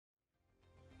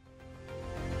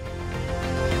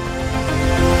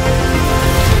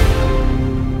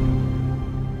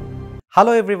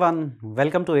Hello everyone,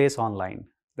 welcome to ACE Online.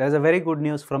 There is a very good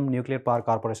news from Nuclear Power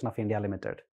Corporation of India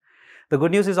Limited. The good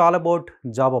news is all about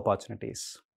job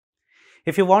opportunities.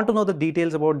 If you want to know the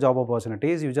details about job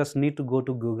opportunities, you just need to go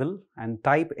to Google and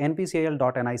type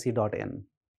npcil.nic.in.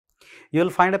 You will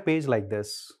find a page like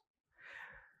this.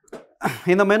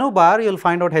 In the menu bar, you will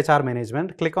find out HR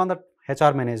management. Click on the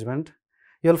HR management.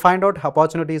 You will find out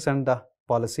opportunities and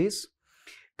policies.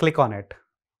 Click on it.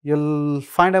 You will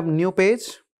find a new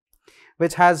page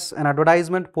which has an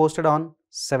advertisement posted on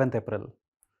 7th April.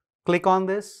 Click on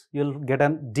this, you will get a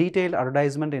detailed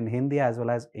advertisement in Hindi as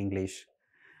well as English.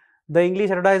 The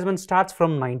English advertisement starts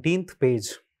from 19th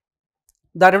page.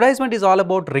 The advertisement is all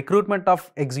about recruitment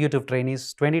of executive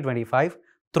trainees 2025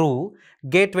 through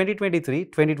GATE 2023,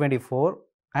 2024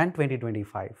 and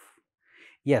 2025.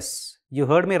 Yes, you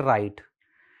heard me right.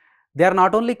 They are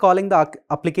not only calling the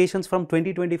applications from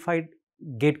 2025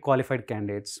 GATE qualified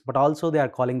candidates, but also they are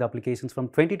calling the applications from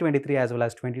 2023 as well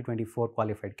as 2024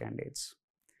 qualified candidates.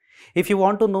 If you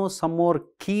want to know some more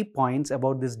key points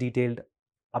about this detailed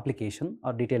application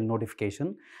or detailed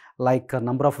notification, like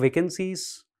number of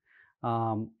vacancies,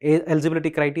 eligibility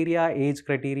criteria, age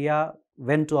criteria,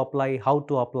 when to apply, how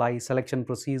to apply, selection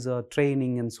procedure,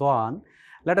 training and so on,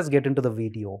 let us get into the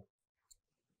video.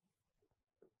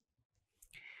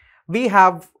 We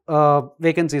have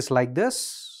vacancies like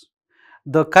this.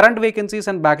 The current vacancies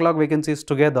and backlog vacancies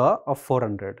together are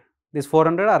 400. These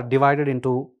 400 are divided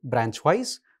into branch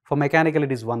wise. For mechanical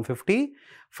it is 150,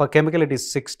 for chemical it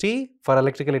is 60, for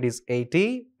electrical it is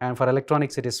 80, and for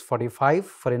electronics it is 45,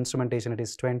 for instrumentation it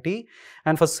is 20,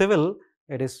 and for civil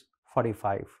it is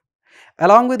 45.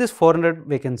 Along with these 400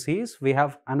 vacancies, we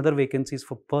have another vacancies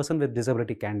for person with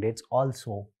disability candidates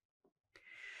also.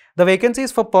 The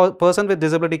vacancies for person with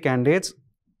disability candidates,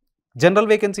 general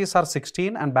vacancies are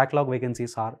 16 and backlog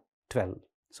vacancies are 12.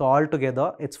 So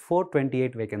altogether it's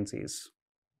 428 vacancies.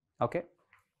 Okay.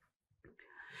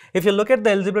 If you look at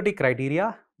the eligibility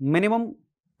criteria, minimum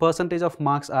percentage of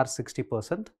marks are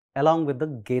 60% along with the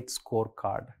GATE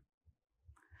scorecard.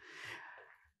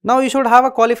 Now you should have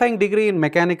a qualifying degree in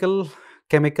mechanical,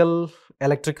 chemical,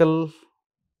 electrical,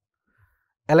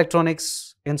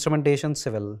 electronics, instrumentation,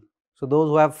 civil. So those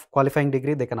who have qualifying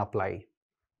degree, they can apply.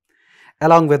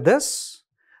 Along with this,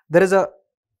 there is a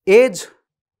age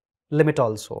limit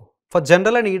also. For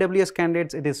general and EWS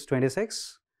candidates, it is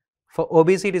 26. For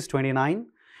OBC, it is 29.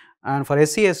 And for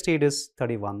SC, ST, it is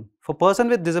 31. For person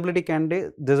with disability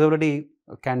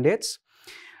candidates,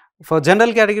 for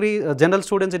general category, general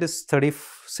students, it is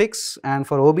 36. And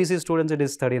for OBC students, it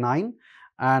is 39.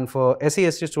 And for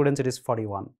SC, ST students, it is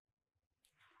 41.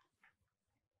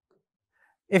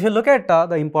 If you look at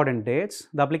the important dates,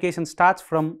 the application starts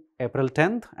from April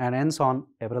 10th and ends on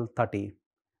April 30.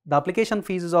 The application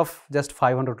fees is of just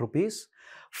 500 rupees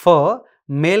for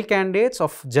male candidates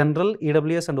of general,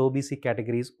 EWS and OBC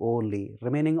categories only.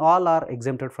 Remaining all are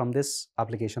exempted from this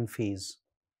application fees.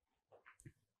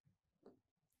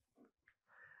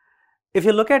 If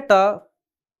you look at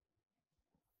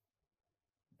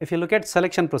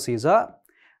selection procedure,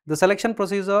 the selection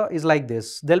procedure is like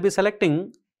this. They'll be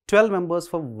selecting 12 members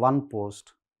for one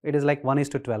post. It is like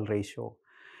 1:12 ratio.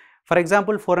 For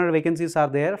example, 400 vacancies are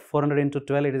there. 400 into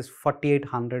 12, it is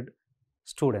 4,800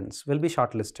 students will be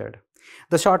shortlisted.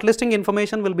 The shortlisting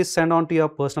information will be sent on to your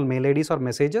personal mail IDs or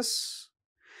messages,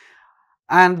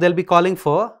 and they'll be calling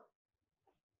for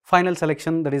final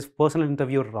selection, that is personal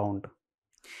interview round.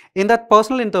 In that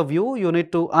personal interview, you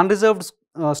need to unreserved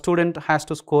student has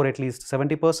to score at least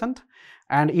 70%,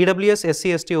 and EWS,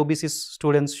 SC, ST, OBC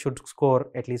students should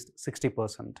score at least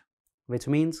 60%, which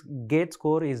means GATE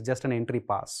score is just an entry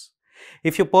pass.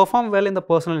 If you perform well in the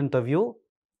personal interview,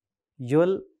 you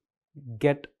will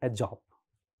get a job.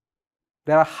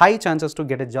 There are high chances to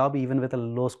get a job even with a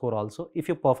low score also if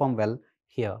you perform well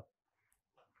here.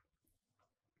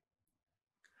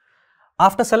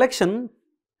 After selection,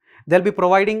 they'll be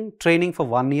providing training for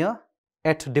 1 year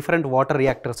at different water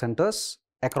reactor centers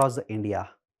across India.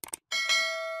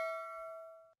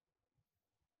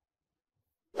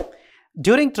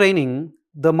 During training,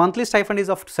 the monthly stipend is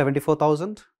of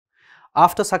 74,000.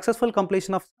 After successful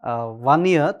completion of 1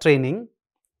 year training,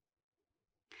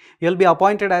 you will be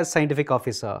appointed as scientific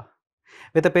officer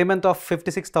with a payment of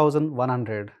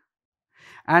 56,100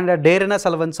 and a day runners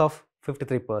allowance of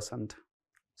 53%.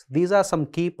 So these are some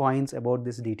key points about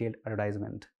this detailed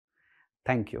advertisement.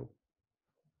 Thank you.